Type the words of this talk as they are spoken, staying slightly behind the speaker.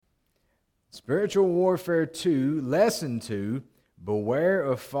Spiritual warfare 2, lesson 2, beware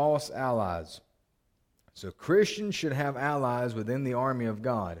of false allies. So Christians should have allies within the army of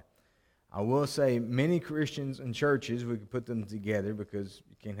God. I will say many Christians and churches, we could put them together because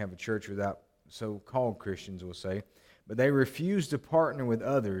you can't have a church without so-called Christians, we'll say, but they refuse to partner with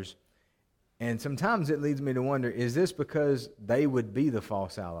others. And sometimes it leads me to wonder, is this because they would be the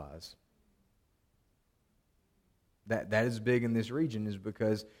false allies? That is big in this region, is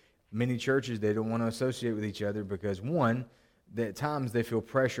because many churches, they don't want to associate with each other because, one, that at times they feel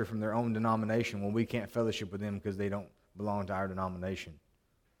pressure from their own denomination. Well, we can't fellowship with them because they don't belong to our denomination.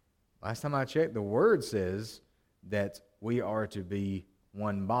 Last time I checked, the Word says that we are to be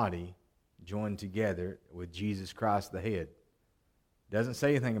one body, joined together with Jesus Christ the head. Doesn't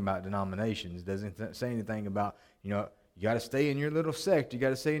say anything about denominations. Doesn't say anything about, you got to stay in your little sect. You got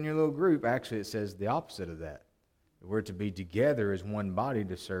to stay in your little group. Actually, it says the opposite of that. We're to be together as one body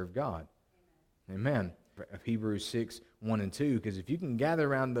to serve God. Amen. Hebrews 6, 1 and 2, because if you can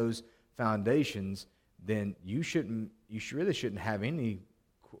gather around those foundations, then you really shouldn't have any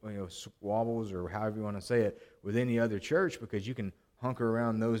squabbles, or however you want to say it, with any other church, because you can hunker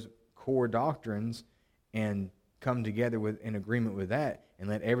around those core doctrines and come together in agreement with that, and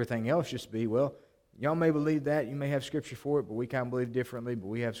let everything else just be, well, y'all may believe that, you may have scripture for it, but we kind of believe differently, but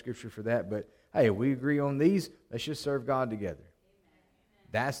we have scripture for that, but hey, we agree on these, let's just serve God together.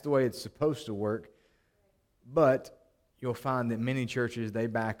 That's the way it's supposed to work. But you'll find that many churches, they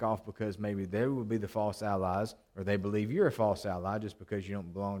back off because maybe they will be the false allies, or they believe you're a false ally just because you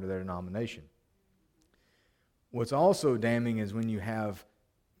don't belong to their denomination. What's also damning is when you have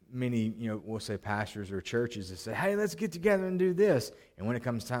many, we'll say pastors or churches that say, hey, let's get together and do this. And when it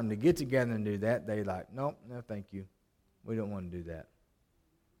comes time to get together and do that, they like, nope, no, thank you. We don't want to do that.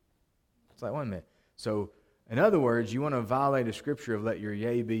 It's like, wait a minute. So, in other words, you want to violate a scripture of let your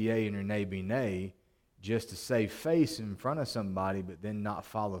yea be yea and your nay be nay, just to save face in front of somebody, but then not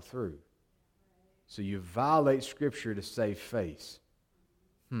follow through. So you violate scripture to save face.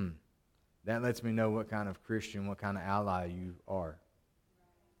 That lets me know what kind of Christian, what kind of ally you are.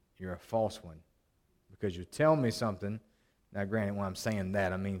 You're a false one. Because you tell me something. Now granted, when I'm saying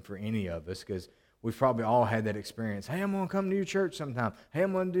that, I mean for any of us, because we've probably all had that experience. Hey, I'm going to come to your church sometime. Hey,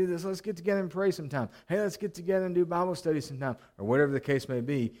 I'm going to do this. Let's get together and pray sometime. Hey, let's get together and do Bible study sometime. Or whatever the case may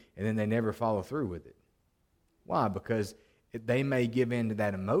be. And then they never follow through with it. Why? Because they may give in to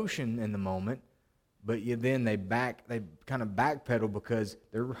that emotion in the moment, but then they kind of backpedal because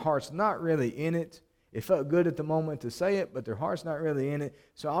their heart's not really in it. It felt good at the moment to say it, but their heart's not really in it.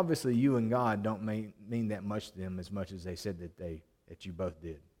 So obviously you and God don't mean that much to them as much as they said that you both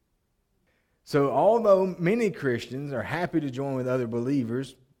did. So although many Christians are happy to join with other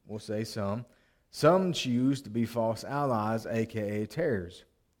believers, we'll say some choose to be false allies, aka tares.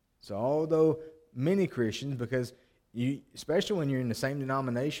 So although many Christians, because especially when you're in the same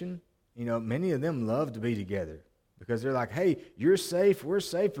denomination, many of them love to be together because they're like, hey, you're safe, we're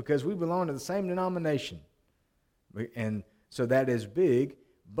safe because we belong to the same denomination. And so that is big,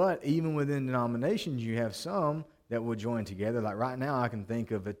 but even within denominations, you have some that will join together. Like right now, I can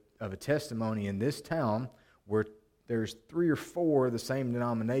think of a testimony in this town where there's 3 or 4 of the same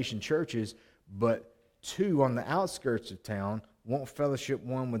denomination churches, but 2 on the outskirts of town won't fellowship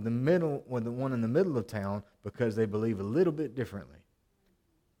one with the one in the middle of town because they believe a little bit differently.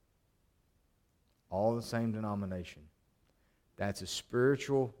 All the same denomination. That's a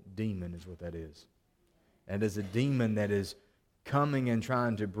spiritual demon is what that is. That is a demon that is coming and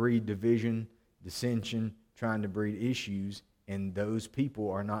trying to breed division, dissension, trying to breed issues, and those people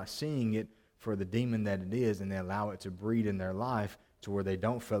are not seeing it for the demon that it is, and they allow it to breed in their life to where they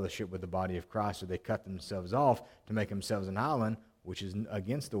don't fellowship with the body of Christ, or they cut themselves off to make themselves an island, which is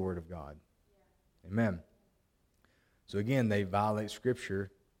against the Word of God. Yeah. Amen. So again, they violate Scripture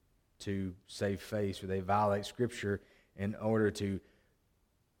to save face, or they violate Scripture in order to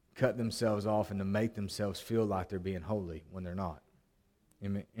cut themselves off and to make themselves feel like they're being holy when they're not.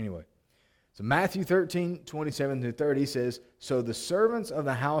 Anyway, so Matthew 13, 27 through 30 says, so the servants of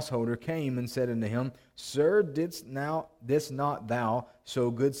the householder came and said unto him, Sir, didst not thou sow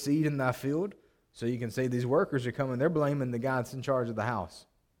good seed in thy field? So you can say these workers are coming, they're blaming the guy that's in charge of the house.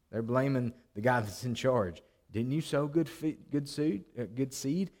 They're blaming the guy that's in charge. Didn't you sow good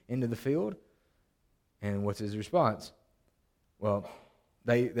seed into the field? And what's his response? Well,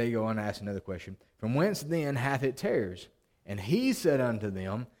 they go on and ask another question. From whence then hath it tares? And he said unto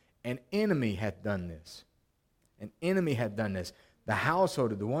them, an enemy hath done this. An enemy hath done this. The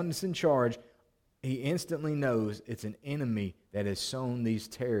householder, the one that's in charge, he instantly knows it's an enemy that has sown these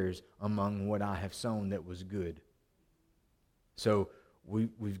tares among what I have sown that was good. So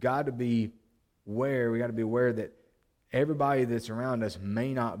we've got to be aware that everybody that's around us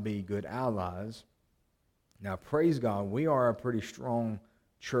may not be good allies. Now, praise God, we are a pretty strong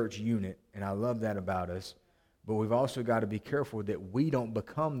church unit, and I love that about us. But we've also got to be careful that we don't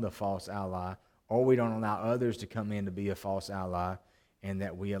become the false ally, or we don't allow others to come in to be a false ally, and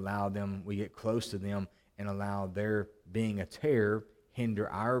that we get close to them and allow their being a tear hinder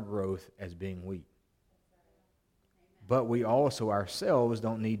our growth as being wheat. But we also ourselves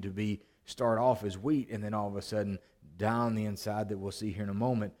don't need to start off as wheat and then all of a sudden down the inside, that we'll see here in a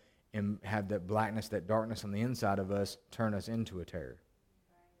moment, and have that blackness, that darkness on the inside of us turn us into a tear.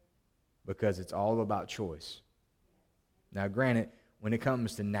 Because it's all about choice. Now, granted, when it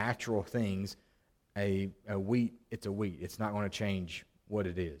comes to natural things, a wheat, it's a wheat. It's not going to change what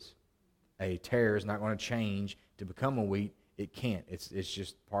it is. A tear is not going to change to become a wheat. It can't. It's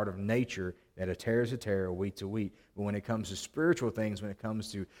just part of nature that a tear is a tear, a wheat's a wheat. But when it comes to spiritual things, when it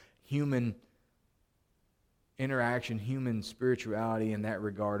comes to human interaction, human spirituality in that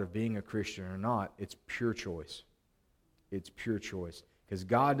regard of being a Christian or not, it's pure choice. It's pure choice. Because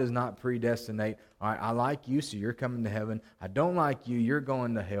God does not predestinate, all right, I like you, so you're coming to heaven. I don't like you, you're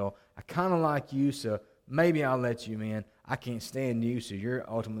going to hell. I kind of like you, so maybe I'll let you in. I can't stand you, so you're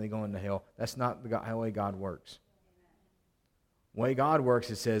ultimately going to hell. That's not the way God works. The way God works,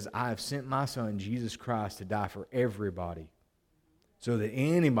 it says, I have sent my Son, Jesus Christ, to die for everybody. So that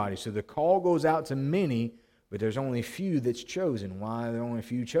anybody, so the call goes out to many, but there's only a few that's chosen. Why are there only a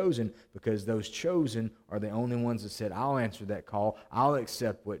few chosen? Because those chosen are the only ones that said, I'll answer that call. I'll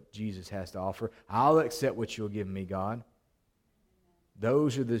accept what Jesus has to offer. I'll accept what you'll give me, God.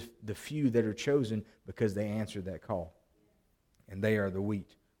 Those are the few that are chosen because they answered that call. And they are the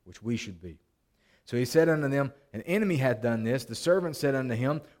wheat, which we should be. So he said unto them, an enemy hath done this. The servant said unto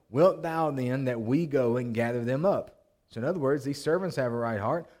him, wilt thou then that we go and gather them up? So in other words, these servants have a right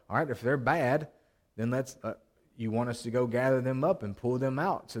heart. All right, if they're bad, then you want us to go gather them up and pull them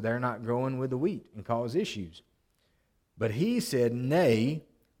out so they're not growing with the wheat and cause issues. But he said, nay,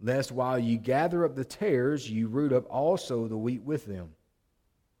 lest while you gather up the tares, you root up also the wheat with them.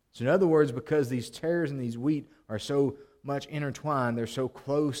 So in other words, because these tares and these wheat are so much intertwined, they're so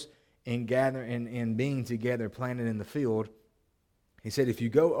close in gathering and being together, planted in the field, he said, if you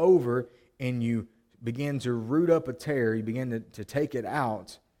go over and you begin to root up a tare, you begin to take it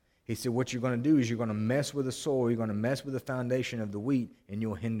out, he said, what you're going to do is you're going to mess with the soil, you're going to mess with the foundation of the wheat, and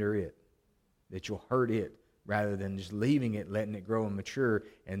you'll hinder it, that you'll hurt it, rather than just leaving it, letting it grow and mature,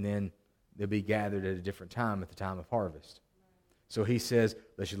 and then they'll be gathered at a different time, at the time of harvest. So he says,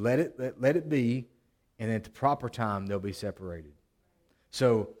 let's let it be, and at the proper time, they'll be separated.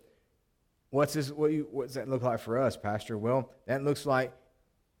 So what's does that look like for us, Pastor? Well, that looks like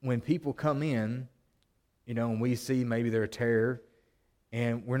when people come in, and we see maybe they're a tare,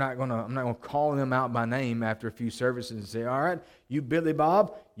 and I'm not gonna call them out by name after a few services and say, all right, you Billy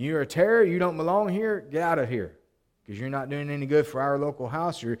Bob, you're a tare, you don't belong here, get out of here. Because you're not doing any good for our local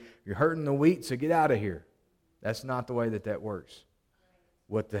house, you're hurting the wheat, so get out of here. That's not the way that works.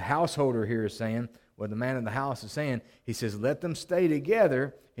 What the householder here is saying, what the man in the house is saying, he says, let them stay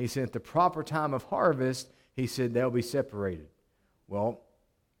together. He said, at the proper time of harvest, he said, they'll be separated. Well,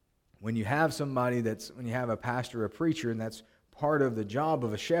 when you have when you have a pastor or a preacher, and that's part of the job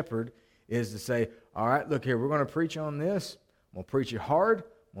of a shepherd, is to say, all right, look here, we're going to preach on this. I'm going to preach it hard.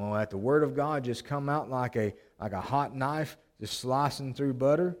 I'm going to let the word of God just come out like a hot knife, just slicing through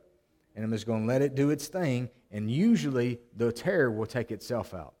butter. And I'm just going to let it do its thing. And usually the tare will take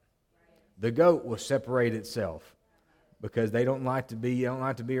itself out. The goat will separate itself because they don't like to be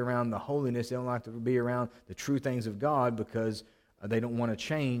around the holiness. They don't like to be around the true things of God because they don't want to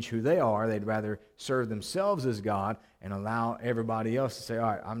change who they are. They'd rather serve themselves as God and allow everybody else to say,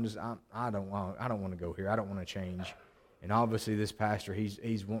 all right, I don't want to go here. I don't want to change. And obviously this pastor, he's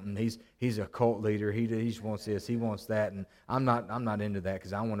a cult leader. He wants this, he wants that, and I'm not into that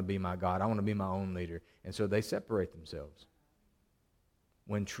because I want to be my God. I want to be my own leader. And so they separate themselves.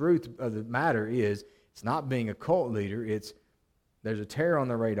 When truth of the matter is, it's not being a cult leader. It's there's a tare on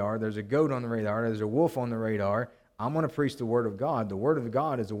the radar, there's a goat on the radar, there's a wolf on the radar. I'm going to preach the Word of God. The Word of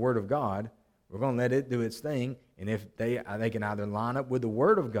God is the Word of God. We're going to let it do its thing. And if they can either line up with the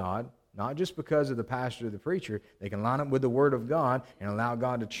Word of God, not just because of the pastor or the preacher, they can line up with the Word of God and allow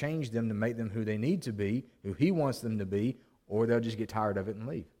God to change them to make them who they need to be, who He wants them to be, or they'll just get tired of it and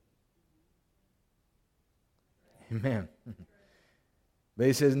leave. Amen. But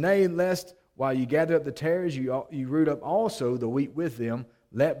he says, nay, lest while you gather up the tares, you root up also the wheat with them.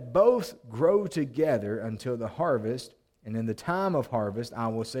 Let both grow together until the harvest. And in the time of harvest, I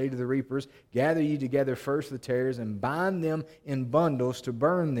will say to the reapers, gather ye together first the tares, and bind them in bundles to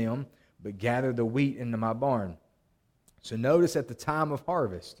burn them, but gather the wheat into my barn. So notice at the time of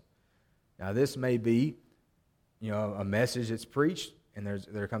harvest. Now this may be, a message that's preached, and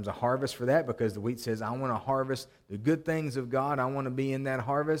there comes a harvest for that because the wheat says, I want to harvest the good things of God. I want to be in that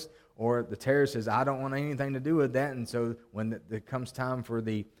harvest. Or the tare says, I don't want anything to do with that. And so when it comes time for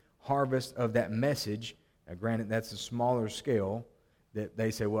the harvest of that message, granted that's a smaller scale, that they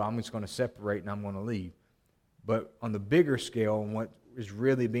say, well, I'm just going to separate and I'm going to leave. But on the bigger scale, and what is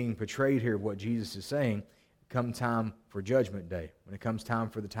really being portrayed here, what Jesus is saying, come time for judgment day, when it comes time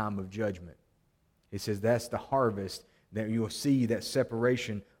for the time of judgment. He says that's the harvest, that you'll see that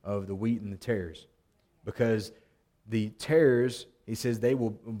separation of the wheat and the tares. Because the tares, he says, they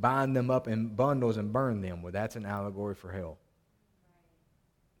will bind them up in bundles and burn them. Well, that's an allegory for hell.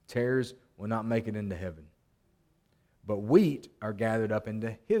 Tares will not make it into heaven. But wheat are gathered up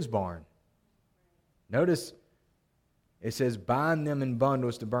into his barn. Notice it says, bind them in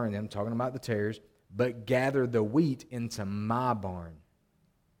bundles to burn them, talking about the tares, but gather the wheat into my barn.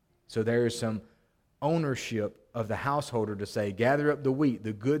 So there is some ownership of the householder to say, gather up the wheat,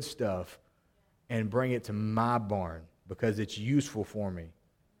 the good stuff, and bring it to my barn because it's useful for me.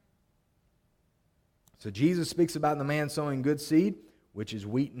 So Jesus speaks about the man sowing good seed, which is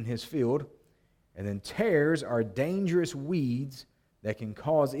wheat in his field. And then tares are dangerous weeds that can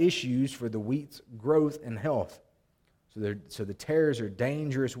cause issues for the wheat's growth and health. So the tares are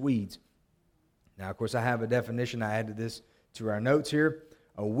dangerous weeds. Now, of course, I have a definition. I added this to our notes here.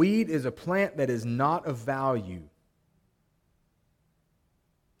 A weed is a plant that is not of value.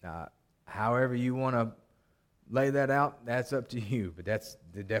 Now, however you want to lay that out, that's up to you. But that's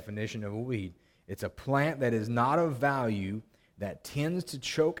the definition of a weed. It's a plant that is not of value that tends to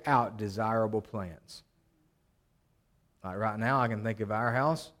choke out desirable plants. Like right now, I can think of our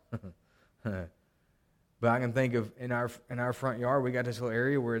house. But I can think of in our front yard, we got this little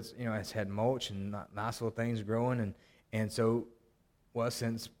area where it's had mulch and nice little things growing, and so, well,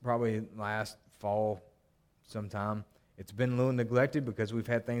 since probably last fall sometime, it's been a little neglected because we've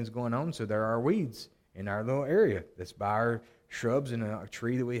had things going on. So there are weeds in our little area that's by our shrubs and a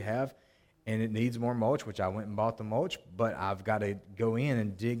tree that we have, and it needs more mulch, which I went and bought the mulch, but I've got to go in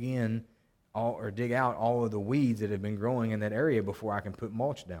and dig out all of the weeds that have been growing in that area before I can put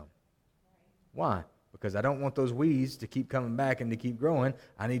mulch down. Why? Because I don't want those weeds to keep coming back and to keep growing.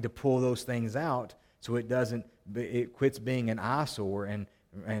 I need to pull those things out so it quits being an eyesore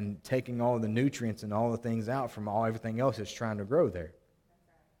and taking all the nutrients and all the things out from everything else that's trying to grow there.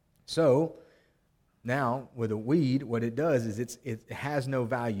 So now with a weed, what it does is it has no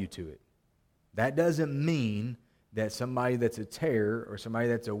value to it. That doesn't mean that somebody that's a tare or somebody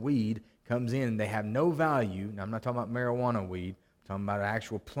that's a weed comes in and they have no value. Now, I'm not talking about marijuana weed. I'm talking about an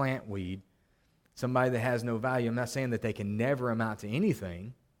actual plant weed. Somebody that has no value. I'm not saying that they can never amount to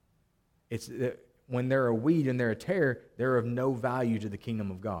anything. It's when they're a weed and they're a tare, they're of no value to the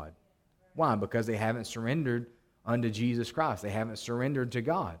kingdom of God. Why? Because they haven't surrendered unto Jesus Christ. They haven't surrendered to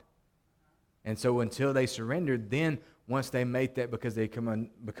God. And so until they surrendered, then once they make that, because they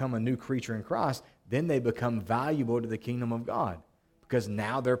become a new creature in Christ, then they become valuable to the kingdom of God. Because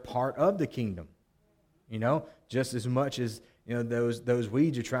now they're part of the kingdom. Just as much as those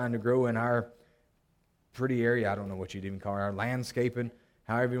weeds are trying to grow in our pretty area, I don't know what you'd even call it, our landscaping,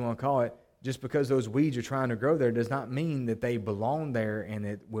 however you want to call it, just because those weeds are trying to grow there does not mean that they belong there and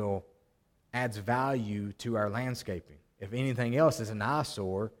it will adds value to our landscaping. If anything else, it's an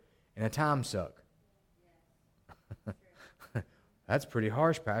eyesore and a time suck. That's pretty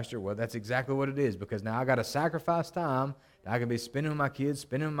harsh, Pastor. Well, that's exactly what it is, because now I got to sacrifice time that I can be spending with my kids,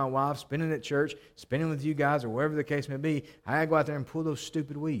 spending with my wife, spending at church, spending with you guys, or wherever the case may be. I got to go out there and pull those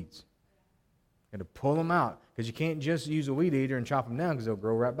stupid weeds. Got to pull them out, because you can't just use a weed eater and chop them down because they'll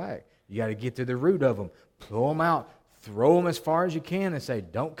grow right back. You got to get to the root of them, pull them out, throw them as far as you can, and say,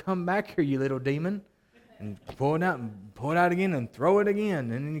 "Don't come back here, you little demon," and pull it out and pull it out again and throw it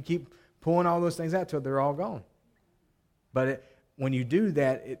again, and then you keep pulling all those things out till they're all gone. But when you do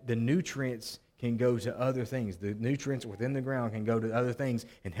that, the nutrients can go to other things. The nutrients within the ground can go to other things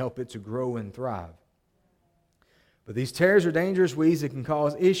and help it to grow and thrive. But these tares are dangerous weeds that can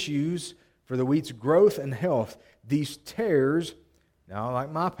cause issues for the wheat's growth and health. These tares, now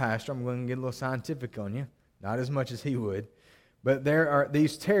like my pastor, I'm going to get a little scientific on you, not as much as he would, but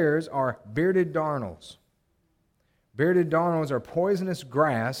these tares are bearded darnels. Bearded darnels are poisonous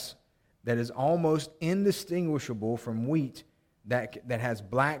grass that is almost indistinguishable from wheat that has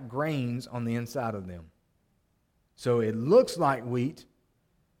black grains on the inside of them. So it looks like wheat.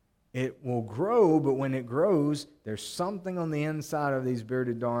 It will grow, but when it grows, there's something on the inside of these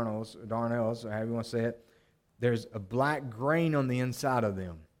bearded darnels, or however you want to say it. There's a black grain on the inside of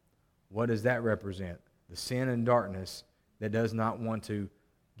them. What does that represent? The sin and darkness that does not want to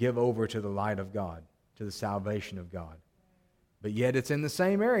give over to the light of God, to the salvation of God. But yet it's in the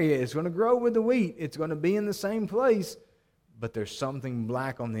same area. It's going to grow with the wheat. It's going to be in the same place. But there's something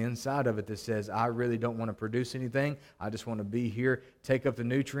black on the inside of it that says, I really don't want to produce anything. I just want to be here, take up the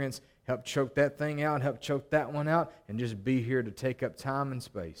nutrients, help choke that thing out, help choke that one out, and just be here to take up time and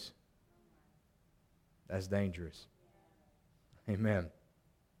space. That's dangerous. Amen.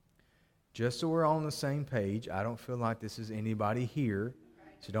 Just so we're all on the same page, I don't feel like this is anybody here.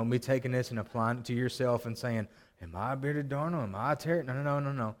 So don't be taking this and applying it to yourself and saying, am I a bearded darnel? Am I a terror?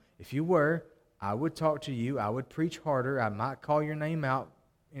 No. If you were, I would talk to you. I would preach harder. I might call your name out,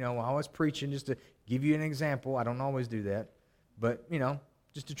 while I was preaching, just to give you an example. I don't always do that. But,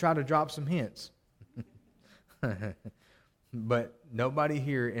 just to try to drop some hints. But nobody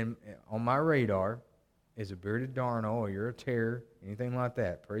here on my radar is a bearded darnel or you're a terror, anything like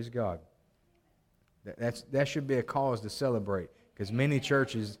that. Praise God. That should be a cause to celebrate, because many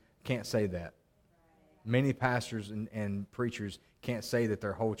churches can't say that. Many pastors and preachers can't say that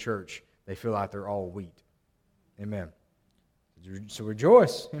their whole church, they feel like they're all wheat. Amen. So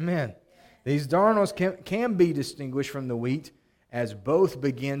rejoice. Amen. These darnels can be distinguished from the wheat as both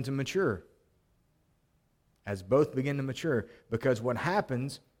begin to mature. As both begin to mature. Because what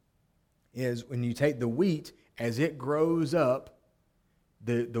happens is when you take the wheat, as it grows up,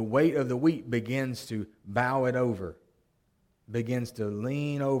 the weight of the wheat begins to bow it over. Begins to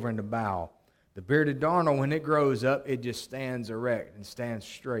lean over and to bow. The bearded darnel, when it grows up, it just stands erect and stands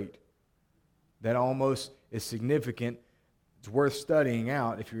straight. That almost is significant. It's worth studying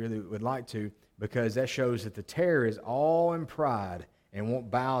out if you really would like to, because that shows that the tare is all in pride and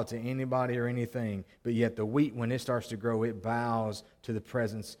won't bow to anybody or anything. But yet the wheat, when it starts to grow, it bows to the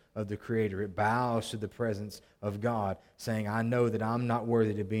presence of the Creator. It bows to the presence of God, saying, I know that I'm not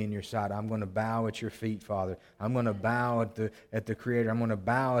worthy to be in your sight. I'm going to bow at your feet, Father. I'm going to bow at the Creator. I'm going to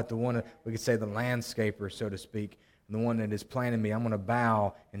bow at the one, we could say the landscaper, so to speak, the one that is planting me. I'm going to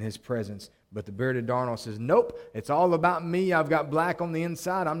bow in His presence. But the bearded darnel says, nope, it's all about me. I've got black on the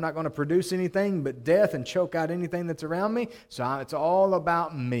inside. I'm not going to produce anything but death and choke out anything that's around me. So it's all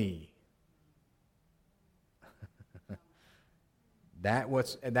about me.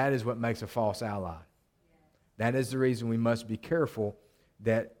 That is what makes a false ally. That is the reason we must be careful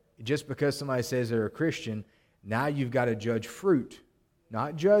that just because somebody says they're a Christian, now you've got to judge fruit.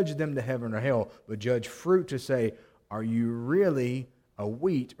 Not judge them to heaven or hell, but judge fruit to say, are you really a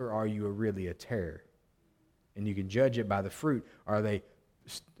wheat or are you really a tare? And you can judge it by the fruit. Are they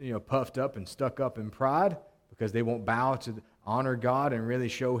puffed up and stuck up in pride because they won't bow to honor God and really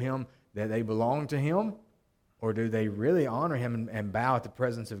show Him that they belong to Him? Or do they really honor Him and bow at the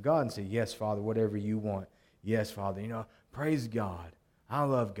presence of God and say, yes, Father, whatever you want. Yes, Father, praise God. I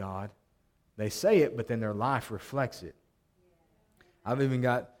love God. They say it, but then their life reflects it. I've even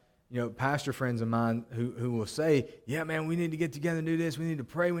got pastor friends of mine who will say, yeah, man, we need to get together and do this. We need to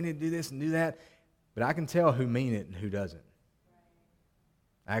pray. We need to do this and do that. But I can tell who mean it and who doesn't.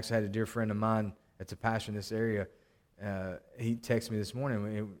 I actually had a dear friend of mine that's a pastor in this area. He texted me this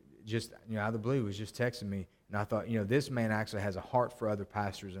morning. Just out of the blue, was just texting me. And I thought, this man actually has a heart for other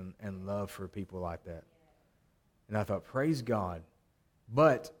pastors and love for people like that. And I thought, praise God.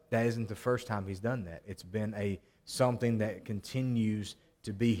 But that isn't the first time he's done that. It's been something that continues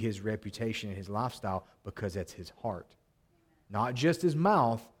to be his reputation and his lifestyle because that's his heart. Not just his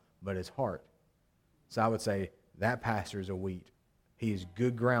mouth, but his heart. So I would say that pastor is a wheat. He is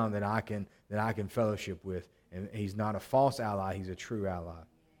good ground that I can fellowship with. And he's not a false ally, he's a true ally.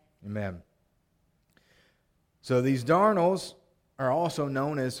 Amen. So these darnels are also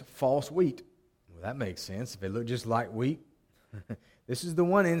known as false wheat. Well, that makes sense. If they look just like wheat. This is the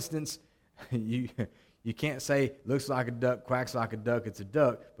one instance you can't say looks like a duck, quacks like a duck, it's a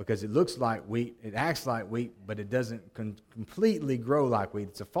duck, because it looks like wheat, it acts like wheat, but it doesn't completely grow like wheat.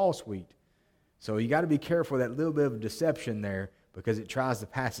 It's a false wheat. So you got to be careful of that little bit of deception there, because it tries to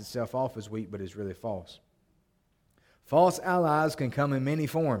pass itself off as wheat, but it's really false. False allies can come in many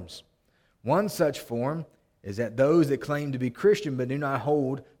forms. One such form is that those that claim to be Christian but do not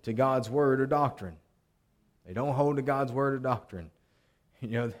hold to God's word or doctrine. They don't hold to God's word or doctrine.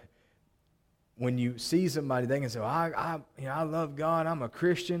 When you see somebody, they can say, well, I love God, I'm a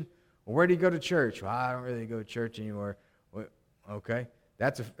Christian. Well, where do you go to church? Well, I don't really go to church anymore. Well, okay,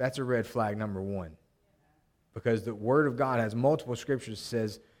 that's a red flag number one. Because the Word of God has multiple scriptures that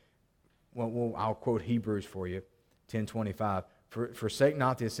says, well, I'll quote Hebrews for you, 10:25. Forsake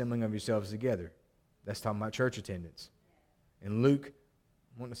not the assembling of yourselves together. That's talking about church attendance. In Luke,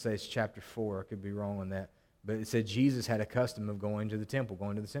 I want to say it's chapter 4. I could be wrong on that. But it said Jesus had a custom of going to the temple,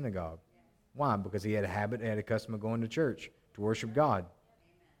 going to the synagogue. Why? Because he had a habit, had a custom of going to church to worship God.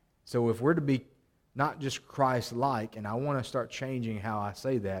 So if we're to be not just Christ-like, and I want to start changing how I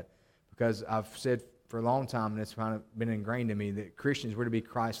say that, because I've said for a long time, and it's kind of been ingrained in me, that Christians were to be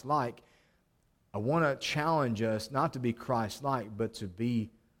Christ-like. I want to challenge us not to be Christ-like, but to be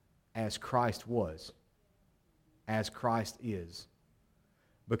as Christ was, as Christ is.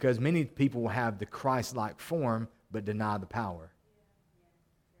 Because many people will have the Christ-like form, but deny the power.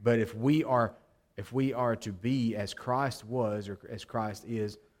 But if we are to be as Christ was, or as Christ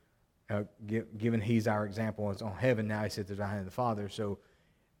is, given he's our example, it's on heaven now, he sits at the right hand of the Father, so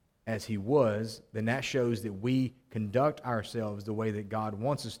as he was, then that shows that we conduct ourselves the way that God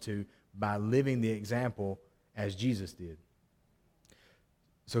wants us to by living the example as Jesus did.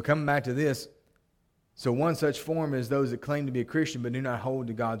 So coming back to this, so one such form is those that claim to be a Christian but do not hold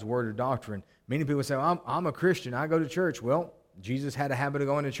to God's word or doctrine. Many people say, well, I'm a Christian, I go to church. Well, Jesus had a habit of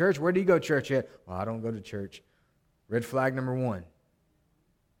going to church. Where do you go to church at? Well, I don't go to church. Red flag number one.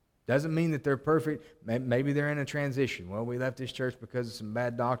 Doesn't mean that they're perfect. Maybe they're in a transition. Well, we left this church because of some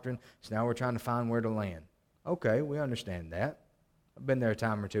bad doctrine, so now we're trying to find where to land. Okay, we understand that. I've been there a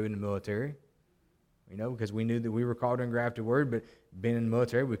time or two in the military, because we knew that we were called to engrafted word, but being in the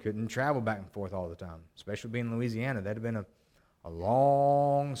military, we couldn't travel back and forth all the time, especially being in Louisiana. That'd have been a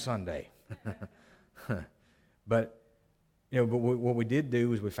long Sunday. But what we did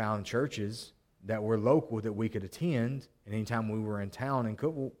do is we found churches that were local that we could attend, and anytime we were in town in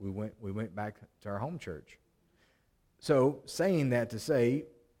Cookeville, we went back to our home church. So saying that to say,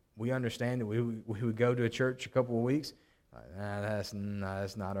 we understand that we would go to a church a couple of weeks. That's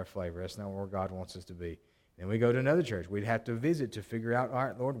not our flavor. That's not where God wants us to be. Then we go to another church. We'd have to visit to figure out, all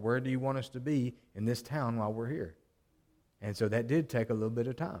right, Lord, where do you want us to be in this town while we're here? And so that did take a little bit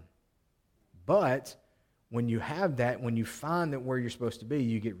of time. But when you have that, when you find that where you're supposed to be,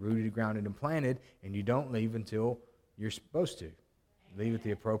 you get rooted, grounded, and planted, and you don't leave until you're supposed to. Leave at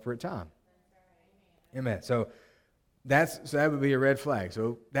the appropriate time. Amen. So that would be a red flag.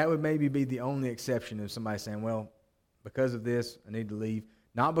 So that would maybe be the only exception of somebody saying, well, because of this, I need to leave.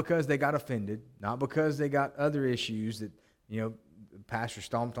 Not because they got offended, not because they got other issues that, the pastor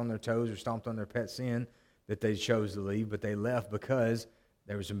stomped on their toes or stomped on their pet sin that they chose to leave, but they left because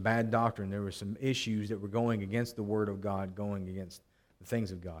there was some bad doctrine. There were some issues that were going against the Word of God, going against the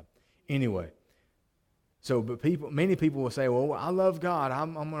things of God. Anyway, but many people will say, well, I love God.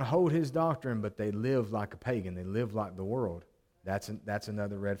 I'm going to hold His doctrine, but they live like a pagan. They live like the world. That's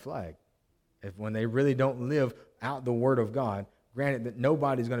another red flag. When they really don't live out the Word of God, granted that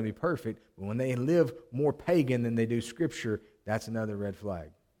nobody's going to be perfect, but when they live more pagan than they do Scripture, that's another red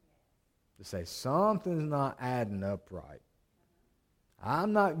flag. To say, something's not adding up right.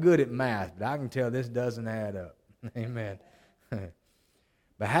 I'm not good at math, but I can tell this doesn't add up. Amen.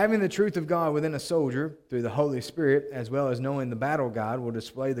 But having the truth of God within a soldier through the Holy Spirit, as well as knowing the battle God, will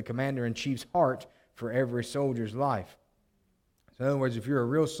display the commander-in-chief's heart for every soldier's life. So in other words, if you're a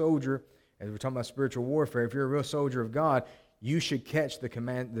real soldier, as we're talking about spiritual warfare, if you're a real soldier of God, you should catch the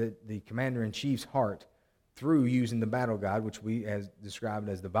commander-in-chief's heart through using the battle God, which we as described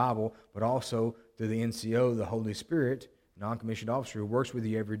as the Bible, but also through the NCO, the Holy Spirit, non-commissioned officer who works with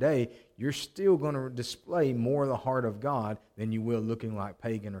you every day. You're still going to display more of the heart of God than you will looking like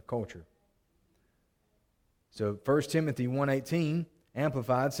pagan or culture. So 1 Timothy 1:18,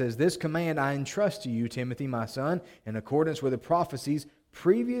 Amplified, says, "This command I entrust to you, Timothy, my son, in accordance with the prophecies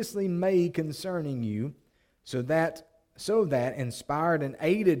previously made concerning you, so that inspired and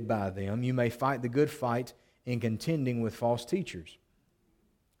aided by them, you may fight the good fight in contending with false teachers."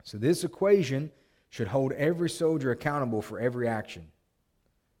 So this equation should hold every soldier accountable for every action.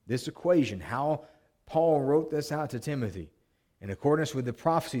 This equation, how Paul wrote this out to Timothy, in accordance with the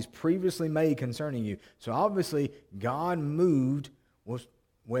prophecies previously made concerning you. So obviously, God moved,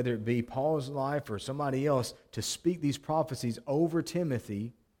 whether it be Paul's life or somebody else, to speak these prophecies over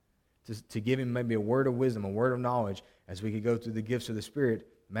Timothy, to give him maybe a word of wisdom, a word of knowledge, as we could go through the gifts of the Spirit,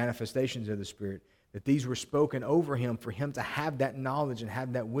 manifestations of the Spirit, that these were spoken over him for him to have that knowledge and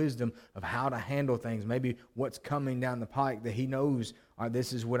have that wisdom of how to handle things, maybe what's coming down the pike that he knows, all right,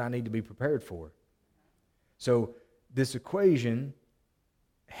 this is what I need to be prepared for. So this equation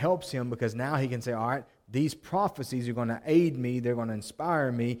helps him because now he can say, all right, these prophecies are going to aid me, they're going to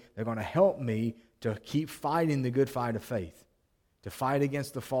inspire me, they're going to help me to keep fighting the good fight of faith, to fight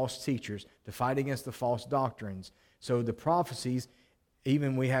against the false teachers, to fight against the false doctrines. So the prophecies,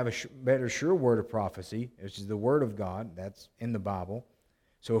 even we have a better sure word of prophecy, which is the Word of God, that's in the Bible.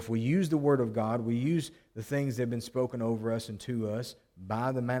 So if we use the Word of God, we use the things that have been spoken over us and to us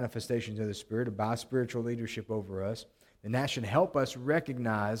by the manifestations of the Spirit, or by spiritual leadership over us, then that should help us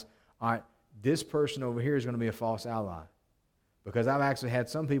recognize, all right, this person over here is going to be a false ally. Because I've actually had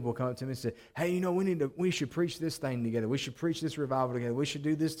some people come up to me and say, hey, we should preach this thing together. We should preach this revival together. We should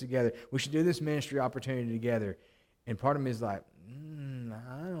do this together. We should do this ministry opportunity together. And part of me is like,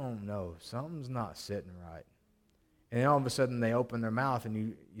 I don't know. Something's not sitting right. And then all of a sudden they open their mouth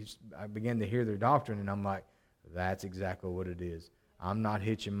and I begin to hear their doctrine, and I'm like, that's exactly what it is. I'm not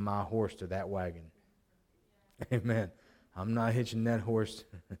hitching my horse to that wagon. Amen. I'm not hitching that horse.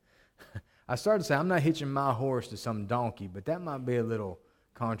 I started to say, I'm not hitching my horse to some donkey, but that might be a little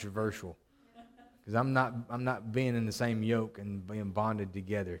controversial because I'm not being in the same yoke and being bonded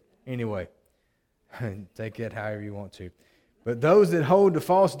together. Anyway, take that however you want to. But those that hold to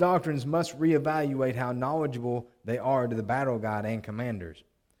false doctrines must reevaluate how knowledgeable they are to the battle guide and commanders.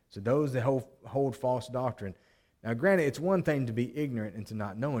 So those that hold false doctrine. Now, granted, it's one thing to be ignorant and to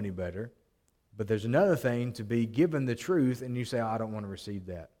not know any better, but there's another thing to be given the truth and you say, I don't want to receive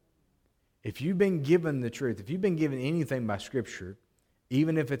that. If you've been given the truth, if you've been given anything by Scripture,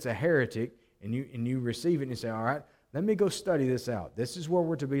 even if it's a heretic, and you receive it and you say, all right, let me go study this out. This is where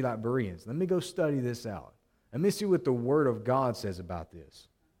we're to be like Bereans. Let me go study this out. Let me see what the Word of God says about this.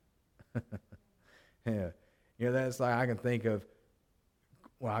 Yeah. That's like I can think of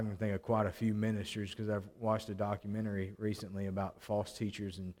quite a few ministers because I've watched a documentary recently about false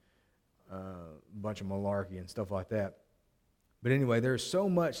teachers and a bunch of malarkey and stuff like that. But anyway, there's so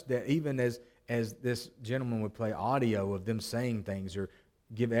much that even as this gentleman would play audio of them saying things or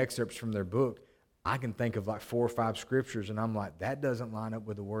give excerpts from their book, I can think of like 4 or 5 scriptures, and I'm like, that doesn't line up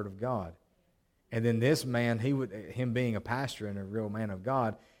with the Word of God. And then this man, him being a pastor and a real man of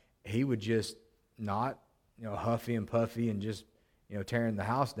God, he would just not, huffy and puffy and just, tearing the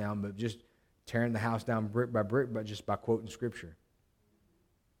house down, but just tearing the house down brick by brick, but just by quoting Scripture.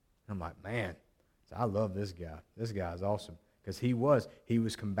 I'm like, man, I love this guy. This guy is awesome. Because he was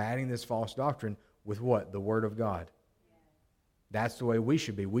combating this false doctrine with what? The Word of God. That's the way we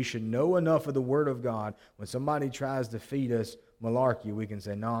should be. We should know enough of the Word of God. When somebody tries to feed us malarkey, we can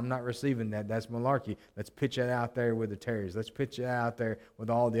say, no, I'm not receiving that. That's malarkey. Let's pitch it out there with the tares. Let's pitch it out there with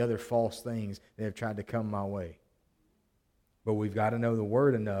all the other false things that have tried to come my way. But we've got to know the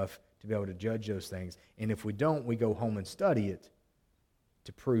Word enough to be able to judge those things. And if we don't, we go home and study it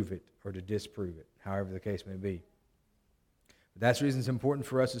to prove it or to disprove it, however the case may be. But that's the reason it's important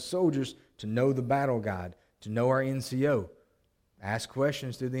for us as soldiers to know the battle guide, to know our NCO. Ask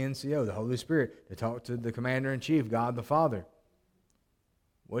questions to the NCO, the Holy Spirit, to talk to the Commander-in-Chief, God the Father.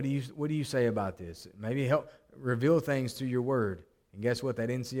 What do you say about this? Maybe help reveal things through your Word. And guess what? That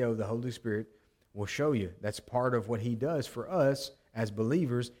NCO, the Holy Spirit, will show you. That's part of what He does for us as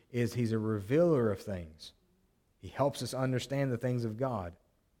believers, is He's a revealer of things. He helps us understand the things of God.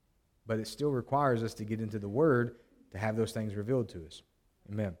 But it still requires us to get into the Word to have those things revealed to us.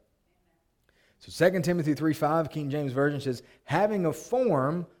 Amen. So 2 Timothy 3:5, King James Version says, having a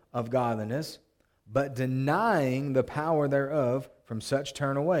form of godliness, but denying the power thereof, from such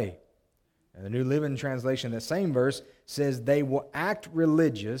turn away. And the New Living Translation, that same verse, says they will act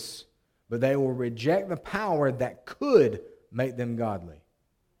religious, but they will reject the power that could make them godly.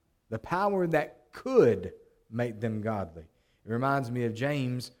 The power that could make them godly. It reminds me of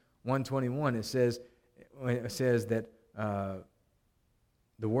James 1:21. It says that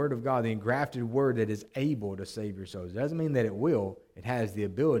the Word of God, the engrafted Word that is able to save your souls. It doesn't mean that it will. It has the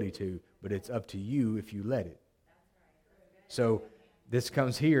ability to, but it's up to you if you let it. So this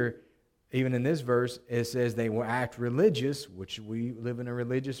comes here, even in this verse, it says they will act religious, which we live in a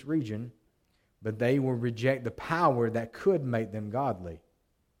religious region, but they will reject the power that could make them godly.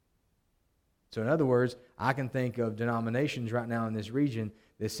 So in other words, I can think of denominations right now in this region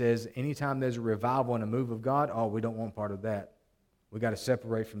that says anytime there's a revival and a move of God, we don't want part of that. We got to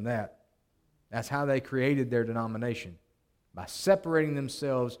separate from that. That's how they created their denomination, by separating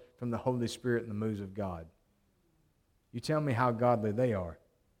themselves from the Holy Spirit and the moves of God. You tell me how godly they are.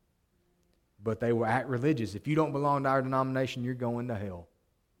 But they will act religious. If you don't belong to our denomination, you're going to hell.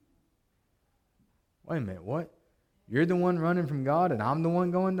 Wait a minute, what? You're the one running from God and I'm the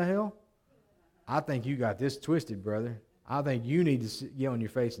one going to hell? I think you got this twisted, brother. I think you need to get on your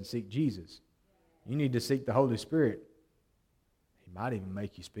face and seek Jesus. You need to seek the Holy Spirit. He might even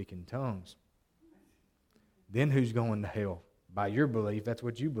make you speak in tongues. Then who's going to hell? By your belief, that's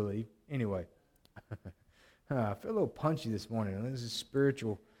what you believe. Anyway, I feel a little punchy this morning. This is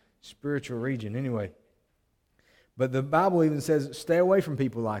spiritual region. Anyway, but the Bible even says stay away from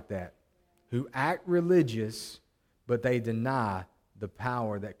people like that, who act religious, but they deny the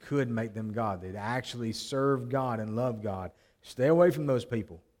power that could make them godly, to actually serve God and love God. Stay away from those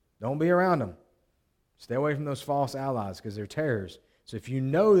people. Don't be around them. Stay away from those false allies because they're terrors. So if you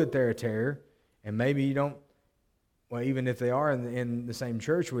know that they're a terror, and maybe you don't, well, even if they are in the same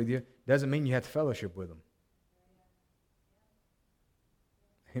church with you, doesn't mean you have to fellowship with them.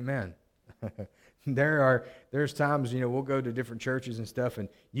 Amen. There's times, we'll go to different churches and stuff, and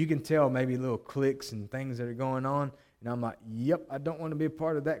you can tell maybe little cliques and things that are going on, and I'm like, yep, I don't want to be a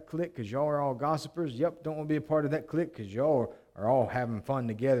part of that clique because y'all are all gossipers. Yep, don't want to be a part of that clique because y'all are all having fun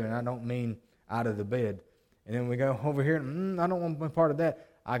together, and I don't mean out of the bed. And then we go over here, and I don't want to be a part of that.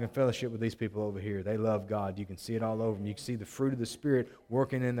 I can fellowship with these people over here. They love God. You can see it all over them. You can see the fruit of the Spirit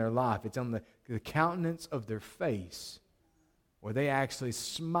working in their life. It's on the countenance of their face where they actually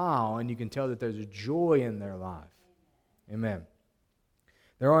smile, and you can tell that there's a joy in their life. Amen.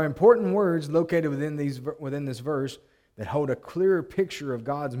 There are important words located within this verse that hold a clearer picture of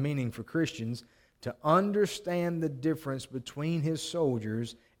God's meaning for Christians to understand the difference between His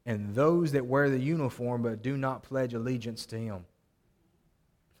soldiers and those that wear the uniform but do not pledge allegiance to Him.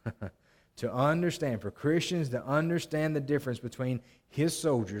 For Christians to understand the difference between His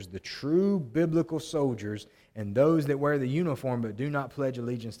soldiers, the true biblical soldiers, and those that wear the uniform but do not pledge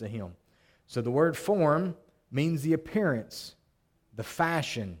allegiance to Him. So the word form means the appearance, the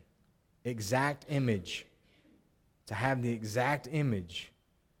fashion, exact image. To have the exact image.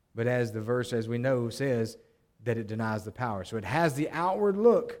 But as the verse, as we know, says, that it denies the power. So it has the outward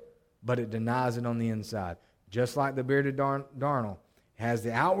look, but it denies it on the inside. Just like the bearded darnel. It has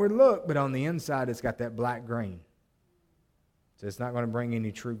the outward look, but on the inside it's got that black grain. So it's not going to bring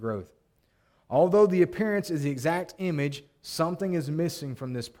any true growth. Although the appearance is the exact image, something is missing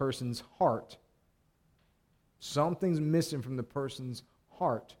from this person's heart. Something's missing from the person's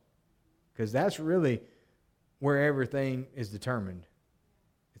heart. Because that's really where everything is determined.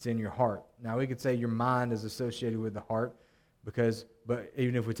 It's in your heart. Now we could say your mind is associated with the heart, but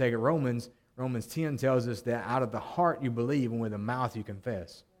even if we take it Romans 10 tells us that out of the heart you believe and with the mouth you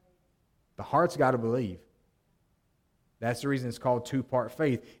confess. The heart's got to believe. That's the reason it's called two-part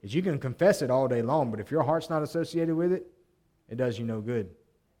faith, is you can confess it all day long, but if your heart's not associated with it, it does you no good.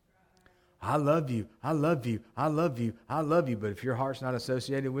 I love you, I love you, I love you, I love you, but if your heart's not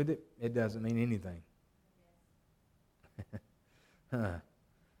associated with it, it doesn't mean anything.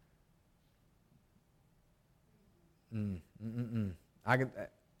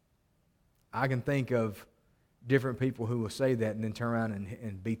 I can think of different people who will say that and then turn around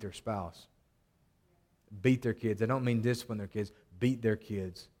and beat their spouse. Beat their kids. I don't mean discipline their kids. Beat their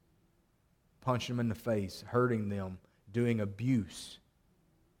kids. Punch them in the face. Hurting them. Doing abuse.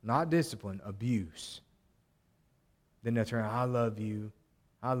 Not discipline. Abuse. Then they turn around, I love you.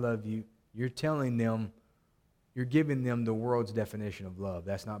 I love you. You're telling them, you're giving them the world's definition of love.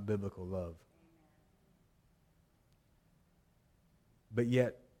 That's not biblical love. But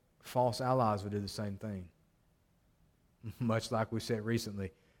yet, false allies would do the same thing. Much like we said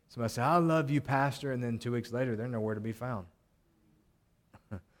recently. Somebody say, I love you, Pastor, and then 2 weeks later, they're nowhere to be found.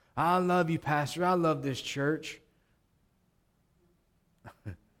 I love you, Pastor. I love this church.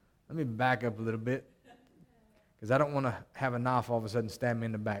 Let me back up a little bit, because I don't want to have a knife all of a sudden stab me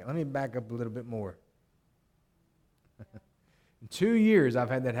in the back. Let me back up a little bit more. In 2 years, I've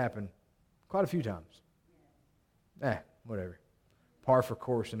had that happen quite a few times. Whatever. Par for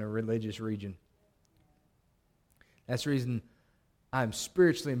course in a religious region. That's the reason I'm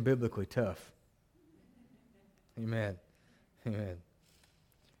spiritually and biblically tough. Amen. Amen.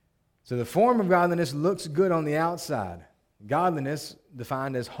 So the form of godliness looks good on the outside. Godliness,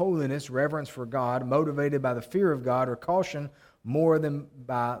 defined as holiness, reverence for God, motivated by the fear of God or caution more than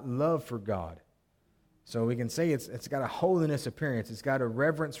by love for God. So we can say it's got a holiness appearance. It's got a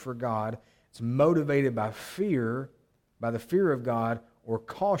reverence for God. It's motivated by fear, by the fear of God or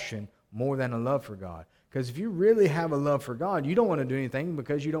caution more than a love for God. Because if you really have a love for God, you don't want to do anything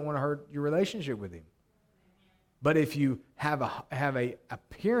because you don't want to hurt your relationship with Him. But if you have a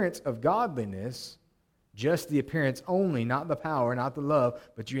appearance of godliness, just the appearance only, not the power, not the love,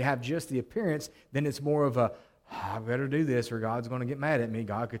 but you have just the appearance, then it's more of a, I better do this or God's going to get mad at me.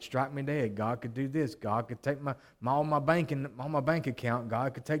 God could strike me dead. God could do this. God could take all my bank account.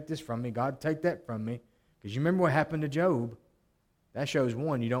 God could take this from me. God could take that from me. Because you remember what happened to Job. That shows,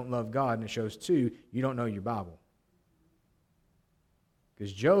 1, you don't love God, and it shows, 2, you don't know your Bible.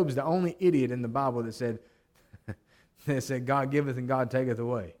 Because Job's the only idiot in the Bible that said, God giveth and God taketh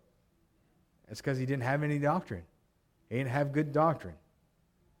away. That's because he didn't have any doctrine. He didn't have good doctrine.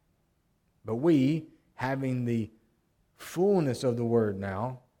 But we, having the fullness of the Word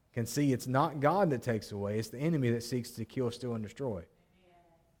now, can see it's not God that takes away, it's the enemy that seeks to kill, steal, and destroy.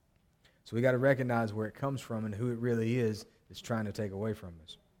 So we got to recognize where it comes from and who it really is that's trying to take away from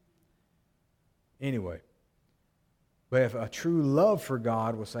us. Anyway, but if a true love for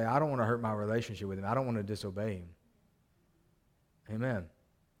God will say, I don't want to hurt my relationship with him, I don't want to disobey him. Amen.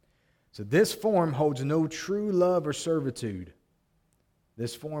 So this form holds no true love or servitude.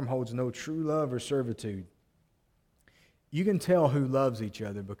 This form holds no true love or servitude. You can tell who loves each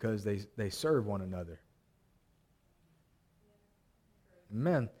other because they serve one another.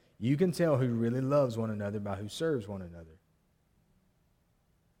 Amen. You can tell who really loves one another by who serves one another.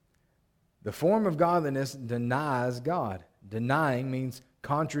 The form of godliness denies God. Denying means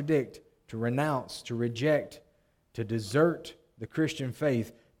contradict, to renounce, to reject, to desert the Christian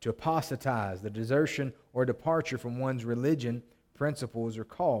faith, to apostatize, the desertion or departure from one's religion, principles, or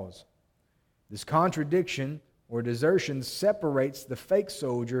cause. This contradiction or desertion separates the fake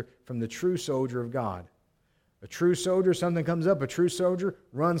soldier from the true soldier of God. A true soldier, something comes up, a true soldier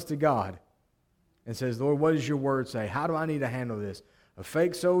runs to God and says, Lord, what does your word say? How do I need to handle this? A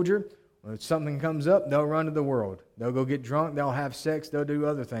fake soldier, when something comes up, they'll run to the world. They'll go get drunk, they'll have sex, they'll do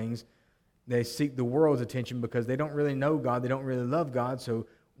other things. They seek the world's attention because they don't really know God, they don't really love God. So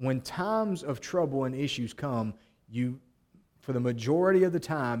when times of trouble and issues come, for the majority of the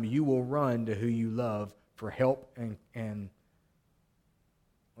time, you will run to who you love for help and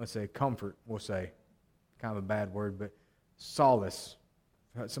let's say comfort, we'll say. Kind of a bad word, but solace.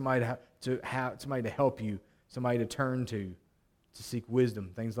 Somebody to help you, somebody to turn to seek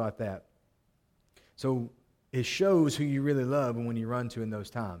wisdom, things like that. So it shows who you really love and when you run to in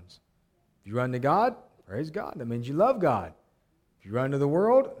those times. If you run to God, praise God. That means you love God. If you run to the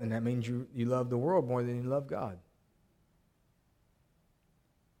world, then that means you love the world more than you love God.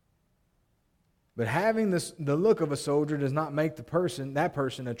 But having the look of a soldier does not make that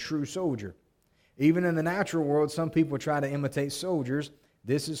person a true soldier. Even in the natural world, some people try to imitate soldiers.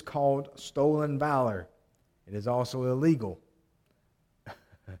 This is called stolen valor. It is also illegal.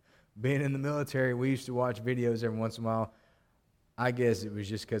 Being in the military, we used to watch videos every once in a while. I guess it was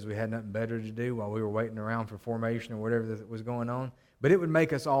just because we had nothing better to do while we were waiting around for formation or whatever that was going on. But it would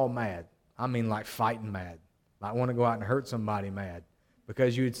make us all mad. I mean, like fighting mad. Like want to go out and hurt somebody mad.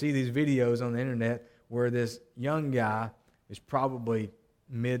 Because you would see these videos on the internet where this young guy is probably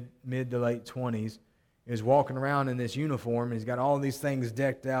mid to late 20s, is walking around in this uniform, and he's got all these things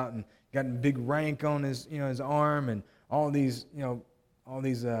decked out, and got a big rank on his arm, and all these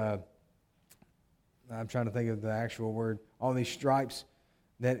I'm trying to think of the actual word, all these stripes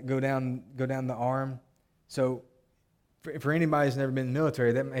that go down the arm. So for anybody who's never been in the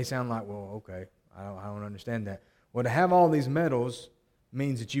military, that may sound like, well, okay, I don't understand that. Well, to have all these medals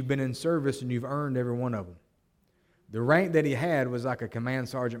means that you've been in service and you've earned every one of them. The rank that he had was like a command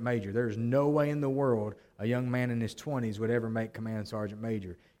sergeant major. There's no way in the world a young man in his 20s would ever make command sergeant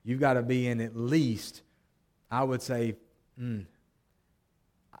major. You've got to be in at least, I would say,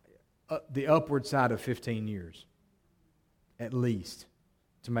 the upward side of 15 years, at least,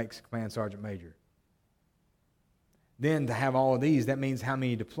 to make command sergeant major. Then to have all of these, that means how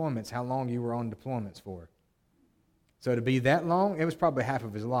many deployments, how long you were on deployments for. So to be that long, it was probably half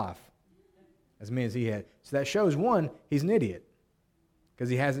of his life, as many as he had. So that shows, one, he's an idiot because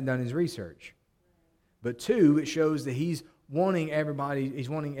he hasn't done his research. But two, it shows that he's wanting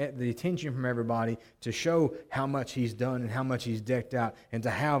the attention from everybody to show how much he's done and how much he's decked out, and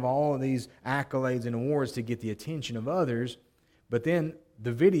to have all of these accolades and awards to get the attention of others. But then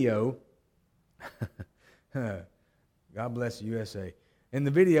the video, God bless the USA. In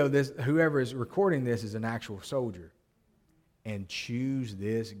the video, whoever is recording this is an actual soldier. And chews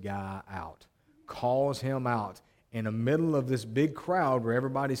this guy out. Calls him out. In the middle of this big crowd where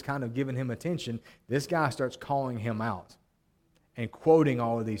everybody's kind of giving him attention, this guy starts calling him out and quoting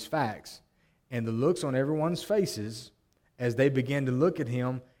all of these facts. And the looks on everyone's faces as they begin to look at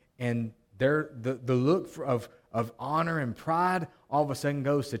him, and the look of honor and pride all of a sudden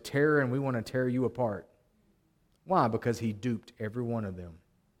goes to terror, and we want to tear you apart. Why? Because he duped every one of them.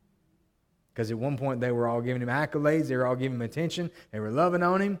 Because at one point they were all giving him accolades, they were all giving him attention, they were loving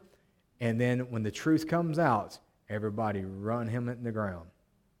on him, and then when the truth comes out, everybody run him in the ground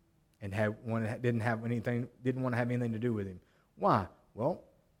and didn't want to have anything to do with him. Why? Well,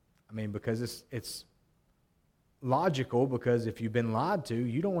 I mean, because it's logical, because if you've been lied to,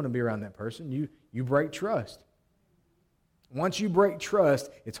 you don't want to be around that person. You break trust. Once you break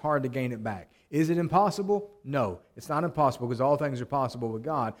trust, it's hard to gain it back. Is it impossible? No, it's not impossible, because all things are possible with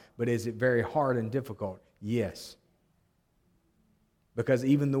God, but is it very hard and difficult? Yes. Because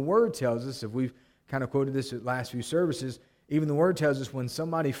even the Word tells us, if we've kind of quoted this at last few services, even the Word tells us when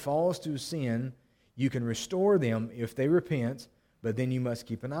somebody falls to sin, you can restore them if they repent, but then you must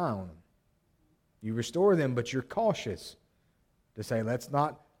keep an eye on them. You restore them, but you're cautious to say, let's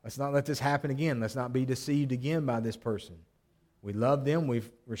not let this happen again. Let's not be deceived again by this person. We love them. We've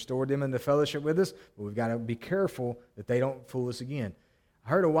restored them into fellowship with us, but we've got to be careful that they don't fool us again. I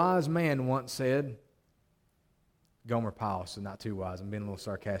heard a wise man once said, Gomer Pyle, so not too wise, I'm being a little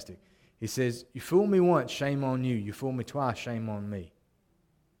sarcastic. He says, you fool me once, shame on you. You fool me twice, shame on me.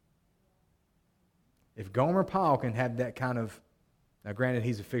 If Gomer Pyle can have that kind of, now granted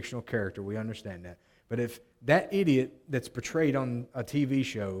he's a fictional character, we understand that, but if that idiot that's portrayed on a TV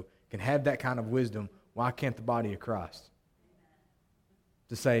show can have that kind of wisdom, why can't the body of Christ?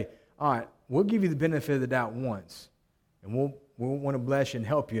 To say, all right, we'll give you the benefit of the doubt once, and we'll want to bless you and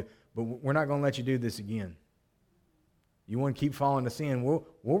help you, but we're not going to let you do this again. You want to keep falling to sin,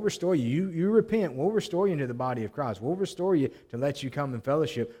 we'll restore you. You repent, we'll restore you into the body of Christ. We'll restore you to let you come in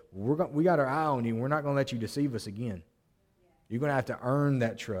fellowship. We got our eye on you, and we're not going to let you deceive us again. You're going to have to earn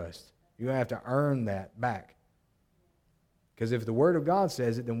that trust. You're going to have to earn that back. Because if the Word of God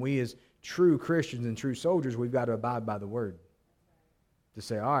says it, then we as true Christians and true soldiers, we've got to abide by the Word. To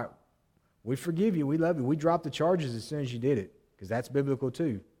say, all right, we forgive you, we love you. We drop the charges as soon as you did it, because that's biblical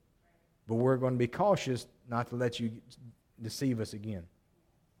too. But we're going to be cautious not to let you deceive us again.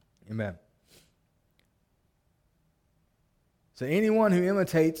 Amen. So anyone who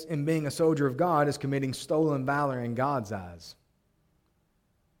imitates in being a soldier of God is committing stolen valor in God's eyes.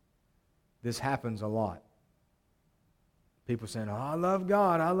 This happens a lot. People saying, oh, I love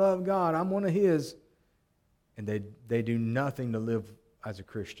God, I'm one of His. And they do nothing to live as a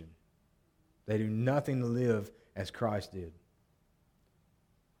Christian. They do nothing to live as Christ did.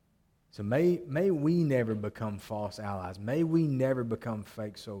 So may we never become false allies. May we never become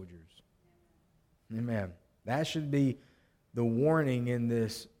fake soldiers. Amen. That should be the warning in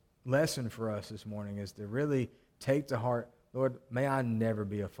this lesson for us this morning, is to really take to heart, Lord, may I never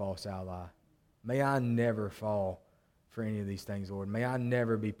be a false ally. May I never fall for any of these things, Lord. May I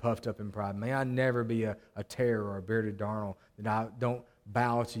never be puffed up in pride. May I never be a terror or a bearded darnel, that I don't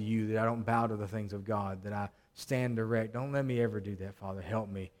bow to you, that I don't bow to the things of God, that I stand direct. Don't let me ever do that, Father. Help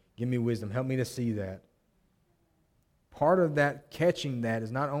me. Give me wisdom. Help me to see that. Part of that, catching that,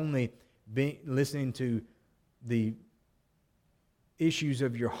 is not only listening to the issues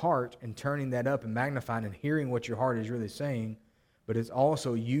of your heart and turning that up and magnifying and hearing what your heart is really saying, but it's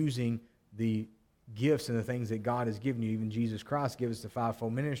also using the gifts and the things that God has given you. Even Jesus Christ gives us the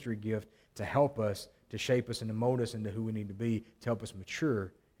fivefold ministry gift to help us, to shape us and to mold us into who we need to be, to help us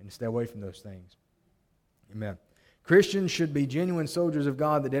mature and to stay away from those things. Amen. Christians should be genuine soldiers of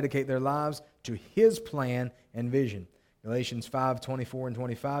God that dedicate their lives to His plan and vision. Galatians 5:24 and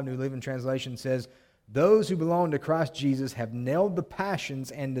 25, New Living Translation says, those who belong to Christ Jesus have nailed the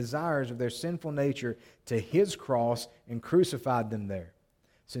passions and desires of their sinful nature to His cross and crucified them there.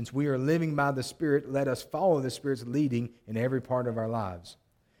 Since we are living by the Spirit, let us follow the Spirit's leading in every part of our lives.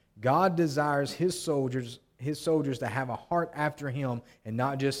 God desires His soldiers to have a heart after Him and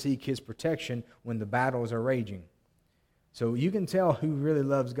not just seek His protection when the battles are raging. So you can tell who really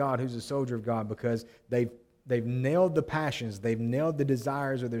loves God, who's a soldier of God, because they've nailed the passions, they've nailed the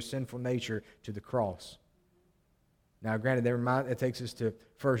desires of their sinful nature to the cross. Now, granted, that takes us to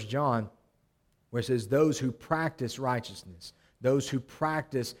 1 John, where it says, those who practice righteousness, those who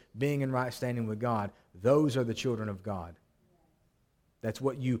practice being in right standing with God, those are the children of God. That's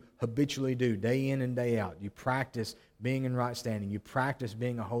what you habitually do, day in and day out. You practice being in right standing. You practice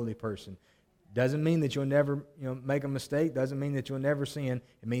being a holy person. Doesn't mean that you'll never make a mistake. Doesn't mean that you'll never sin.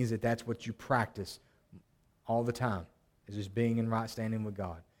 It means that that's what you practice all the time, is just being in right standing with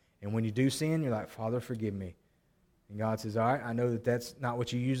God. And when you do sin, you're like, Father, forgive me. And God says, all right, I know that that's not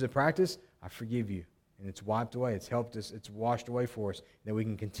what you usually practice. I forgive you. And it's wiped away. It's helped us. It's washed away for us, that we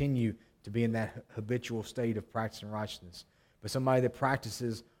can continue to be in that habitual state of practicing righteousness. But somebody that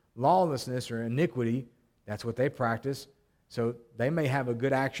practices lawlessness or iniquity, that's what they practice. So they may have a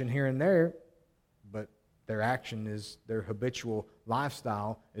good action here and there, but their action is, their habitual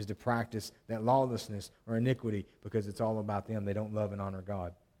lifestyle is to practice that lawlessness or iniquity, because it's all about them. They don't love and honor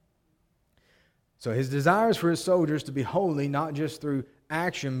God. So His desires for His soldiers to be holy, not just through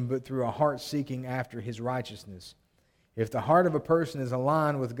action, but through a heart seeking after His righteousness. If the heart of a person is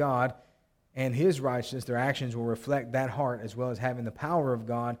aligned with God and His righteousness, their actions will reflect that heart, as well as having the power of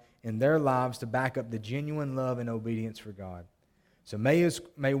God in their lives to back up the genuine love and obedience for God. So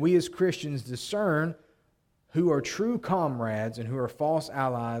may we as Christians discern who are true comrades and who are false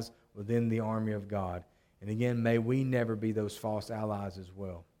allies within the army of God. And again, may we never be those false allies as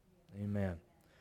well. Amen.